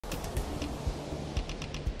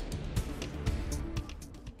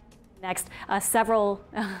Next, several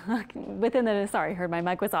within the, sorry, heard my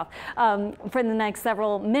mic was off, for the next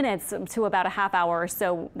several minutes to about a half hour or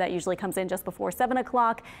so. That usually comes in just before 7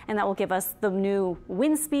 o'clock, and that will give us the new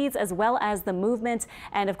wind speeds as well as the movement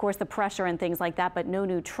and of course the pressure and things like that, but no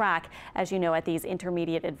new track, as you know, at these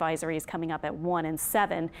intermediate advisories coming up at 1 and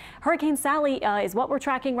 7. Hurricane Sally is what we're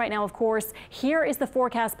tracking right now, of course. Here is the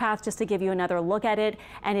forecast path just to give you another look at it,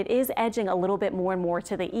 and it is edging a little bit more and more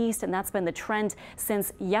to the east, and that's been the trend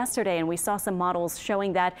since yesterday. And we saw some models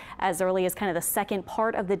showing that as early as kind of the second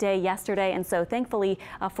part of the day yesterday. And so thankfully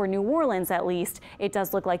for New Orleans, at least, it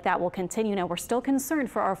does look like that will continue. Now, we're still concerned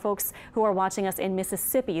for our folks who are watching us in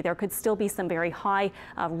Mississippi. There could still be some very high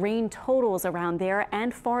rain totals around there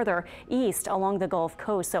and farther east along the Gulf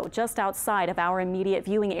Coast. So just outside of our immediate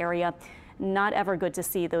viewing area. Not ever good to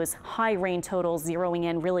see those high rain totals zeroing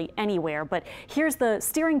in really anywhere. But here's the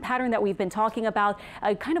steering pattern that we've been talking about,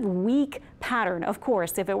 a kind of weak pattern. Of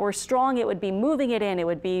course, if it were strong, it would be moving it in. It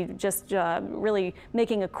would be just really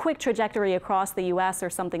making a quick trajectory across the U.S. or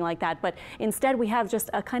something like that. But instead, we have just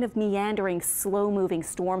a kind of meandering, slow moving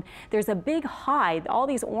storm. There's a big high. All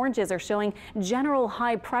these oranges are showing general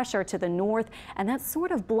high pressure to the north, and that's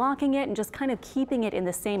sort of blocking it and just kind of keeping it in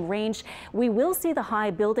the same range. We will see the high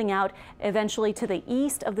building out eventually to the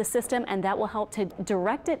east of the system, and that will help to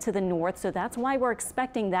direct it to the north. So that's why we're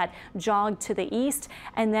expecting that jog to the east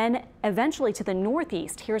and then eventually to the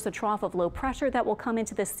northeast. Here's a trough of low pressure that will come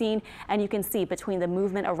into the scene, and you can see between the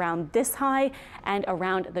movement around this high and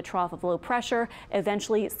around the trough of low pressure,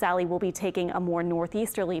 eventually Sally will be taking a more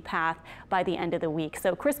northeasterly path by the end of the week.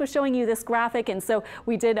 So Chris was showing you this graphic, and so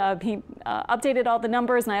we did, he updated all the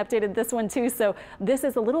numbers, and I updated this one too. So this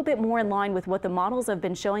is a little bit more in line with what the models have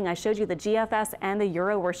been showing. I showed you the GFS and the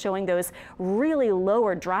Euro were showing those really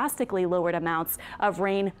lower, drastically lowered amounts of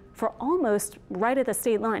rain for almost right at the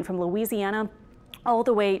state line from Louisiana all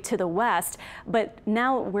the way to the west. But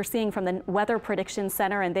now we're seeing from the Weather Prediction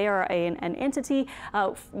Center, and they are an entity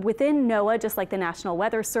within NOAA, just like the National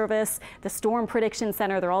Weather Service, the Storm Prediction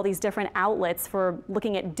Center. There are all these different outlets for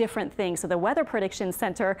looking at different things. So the Weather Prediction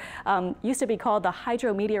Center used to be called the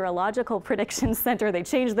Hydrometeorological Prediction Center. They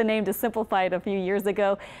changed the name to simplify it a few years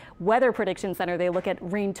ago. Weather Prediction Center, they look at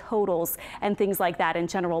rain totals and things like that and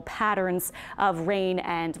general patterns of rain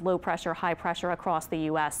and low pressure, high pressure across the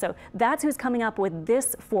U.S. So that's who's coming up with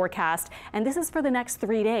this forecast, and this is for the next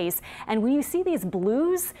 3 days. And when you see these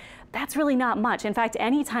blues, that's really not much. In fact,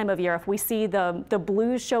 any time of year, if we see the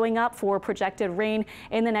blues showing up for projected rain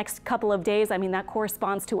in the next couple of days, I mean, that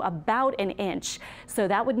corresponds to about an inch. So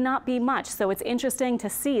that would not be much. So it's interesting to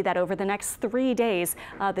see that over the next 3 days,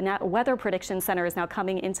 the Weather Prediction Center is now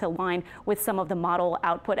coming into line with some of the model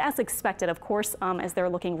output, as expected, of course, as they're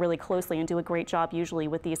looking really closely and do a great job usually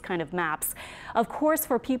with these kind of maps. Of course,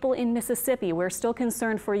 for people in Mississippi, we're still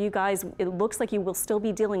concerned for you guys. It looks like you will still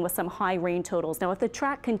be dealing with some high rain totals. Now, if the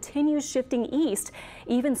track continues shifting east,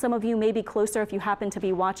 even some of you may be closer if you happen to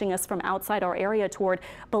be watching us from outside our area toward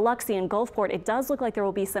Biloxi and Gulfport. It does look like there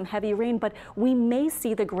will be some heavy rain, but we may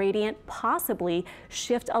see the gradient possibly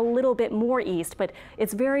shift a little bit more east. But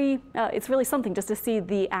it's really something just to see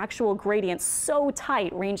the actual gradient so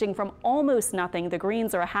tight, ranging from almost nothing, the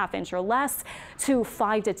greens are a ½ inch or less, to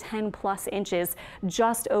 5 to 10 plus inches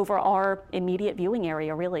just over our immediate viewing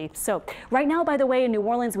area, really. So right now, by the way, in New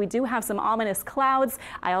Orleans, we do have some ominous clouds.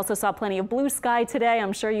 I also saw plenty of blue sky today.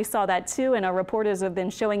 I'm sure you saw that too, and our reporters have been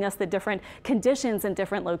showing us the different conditions in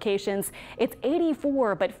different locations. It's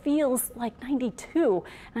 84, but feels like 92,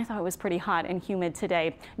 and I thought it was pretty hot and humid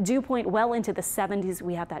today. Dew point well into the 70s.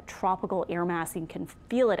 We have that tropical air mass. You can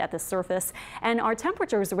feel it at the surface, and our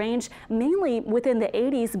temperatures range mainly within the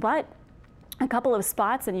 80s, but a couple of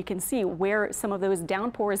spots, and you can see where some of those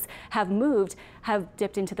downpours have moved, have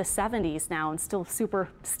dipped into the 70s now, and still super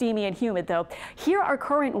steamy and humid though. Here are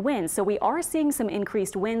current winds. So we are seeing some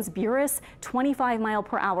increased winds. Buras,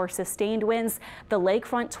 25-mile-per-hour sustained winds. The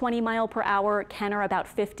lakefront, 20-mile-per-hour. Kenner, about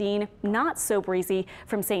 15. Not so breezy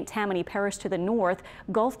from St. Tammany Parish to the north.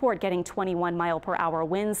 Gulfport getting 21-mile-per-hour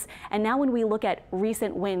winds. And now when we look at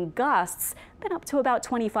recent wind gusts, been up to about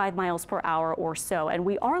 25 miles per hour or so. And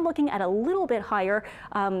we are looking at a little bit higher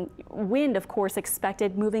wind, of course,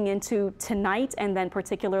 expected moving into tonight and then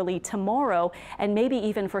particularly tomorrow, and maybe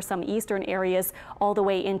even for some eastern areas all the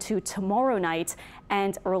way into tomorrow night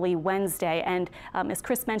and early Wednesday. And as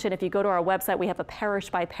Chris mentioned, if you go to our website, we have a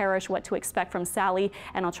parish by parish what to expect from Sally,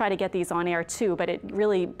 and I'll try to get these on air too, but it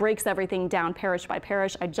really breaks everything down parish by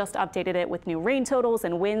parish. I just updated it with new rain totals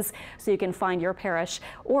and winds, so you can find your parish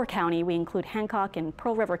or county. We include Hancock and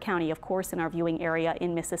Pearl River County, of course, in our viewing area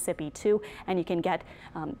in Mississippi too, and you can get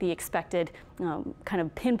the expected kind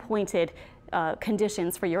of pinpointed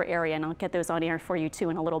conditions for your area, and I'll get those on air for you too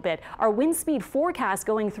in a little bit. Our wind speed forecast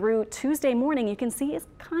going through Tuesday morning, you can see is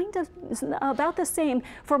kind of about the same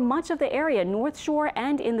for much of the area, North Shore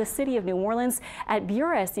and in the city of New Orleans. At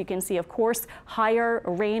Buras, you can see, of course, higher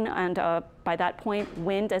rain and by that point,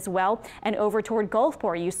 wind as well. And over toward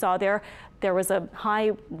Gulfport, you saw there was a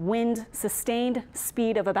high wind sustained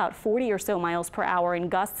speed of about 40 or so miles per hour and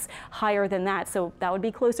gusts higher than that. So that would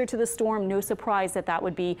be closer to the storm. No surprise that that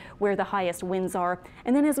would be where the highest winds are.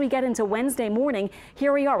 And then as we get into Wednesday morning,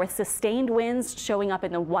 here we are with sustained winds showing up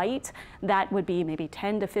in the white. That would be maybe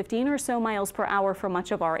 10 to 15 or so miles per hour for much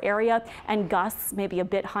of our area, and gusts maybe a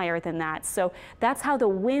bit higher than that. So that's how the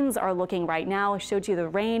winds are looking right now. I showed you the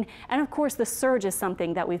rain, and of course the surge is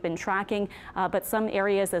something that we've been tracking, but some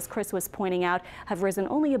areas, as Chris was pointing out, have risen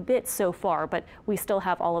only a bit so far, but we still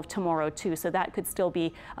have all of tomorrow too, so that could still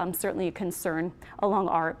be certainly a concern along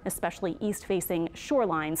our especially east-facing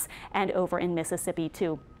shorelines and over in Mississippi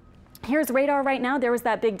too. Here's radar right now. There was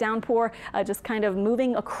that big downpour just kind of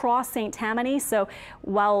moving across St. Tammany. So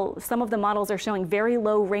while some of the models are showing very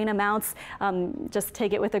low rain amounts, just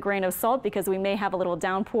take it with a grain of salt, because we may have a little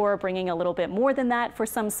downpour bringing a little bit more than that for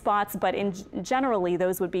some spots. But generally,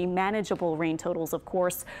 those would be manageable rain totals, of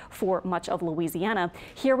course, for much of Louisiana.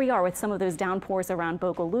 Here we are with some of those downpours around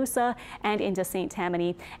Bogalusa and into St.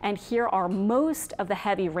 Tammany. And here are most of the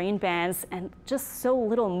heavy rain bands and just so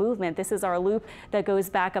little movement. This is our loop that goes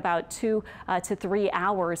back about 2 to 3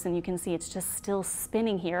 hours, and you can see it's just still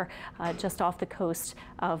spinning here just off the coast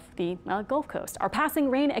of the Gulf Coast. Our passing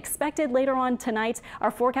rain expected later on tonight.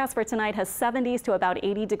 Our forecast for tonight has 70s to about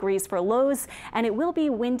 80 degrees for lows, and it will be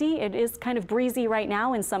windy. It is kind of breezy right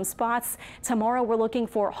now in some spots. Tomorrow we're looking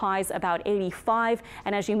for highs about 85,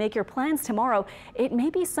 and as you make your plans tomorrow, it may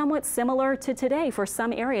be somewhat similar to today. For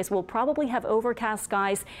some areas, we'll probably have overcast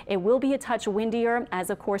skies. It will be a touch windier, as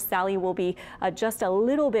of course Sally will be just a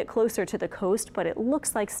little bit closer to the coast, but it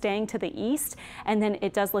looks like staying to the east. And then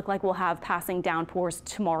it does look like we'll have passing downpours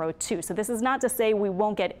tomorrow too. So this is not to say we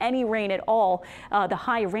won't get any rain at all. The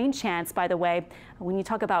high rain chance, by the way, when you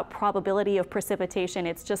talk about probability of precipitation,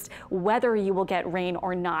 it's just whether you will get rain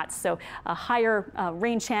or not. So a higher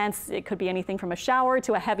rain chance, it could be anything from a shower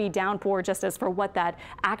to a heavy downpour, just as for what that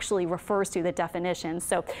actually refers to, the definition.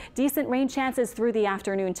 So decent rain chances through the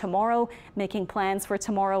afternoon tomorrow. Making plans for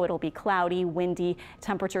tomorrow, it'll be cloudy, windy,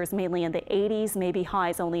 temperatures mainly in the 80s, maybe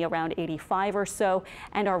highs only around 85 or so,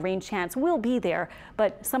 and our rain chance will be there,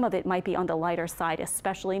 but some of it might be on the lighter side,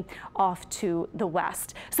 especially off to the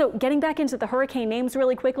west. So getting back into the hurricane names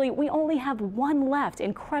really quickly, we only have one left.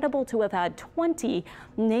 Incredible to have had 20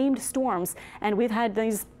 named storms, and we've had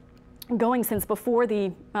these going since before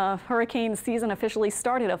the hurricane season officially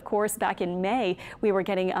started. Of course, back in May, we were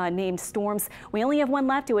getting named storms. We only have one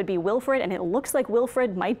left. It would be Wilfred, and it looks like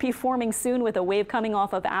Wilfred might be forming soon with a wave coming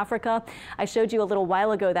off of Africa. I showed you a little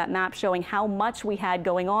while ago that map showing how much we had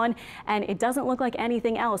going on, and it doesn't look like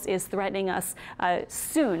anything else is threatening us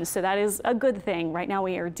soon. So that is a good thing. Right now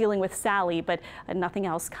we are dealing with Sally, but nothing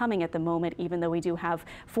else coming at the moment, even though we do have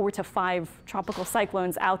 4 to 5 tropical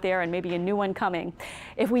cyclones out there and maybe a new one coming.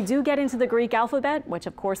 If we do get into the Greek alphabet, which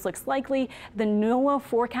of course looks likely, the NOAA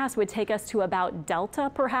forecast would take us to about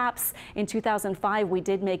Delta perhaps. In 2005, we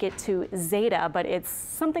did make it to Zeta, but it's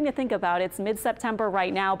something to think about. It's mid-September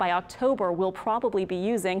right now. By October, we'll probably be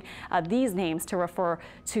using these names to refer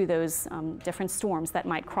to those different storms that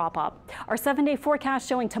might crop up. Our 7-day forecast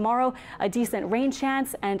showing tomorrow a decent rain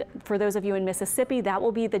chance, and for those of you in Mississippi, that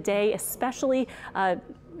will be the day, especially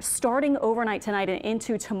starting overnight tonight and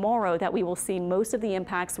into tomorrow, that we will see most of the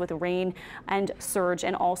impacts with rain and surge,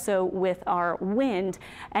 and also with our wind.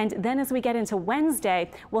 And then as we get into Wednesday,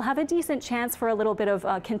 we'll have a decent chance for a little bit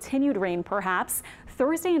of continued rain perhaps.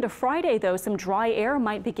 Thursday into Friday, though, some dry air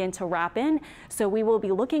might begin to wrap in, so we will be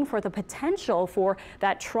looking for the potential for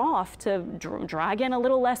that trough to drag in a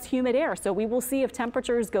little less humid air. So we will see if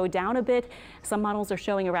temperatures go down a bit. Some models are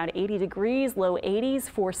showing around 80 degrees, low 80s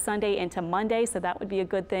for Sunday into Monday, so that would be a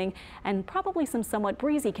good thing, and probably some somewhat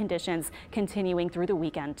breezy conditions continuing through the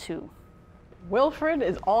weekend too. Wilfred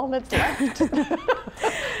is all that's left.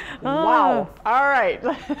 Wow. All right.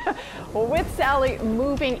 Well, with Sally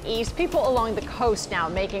moving east, people along the coast now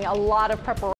making a lot of preparation.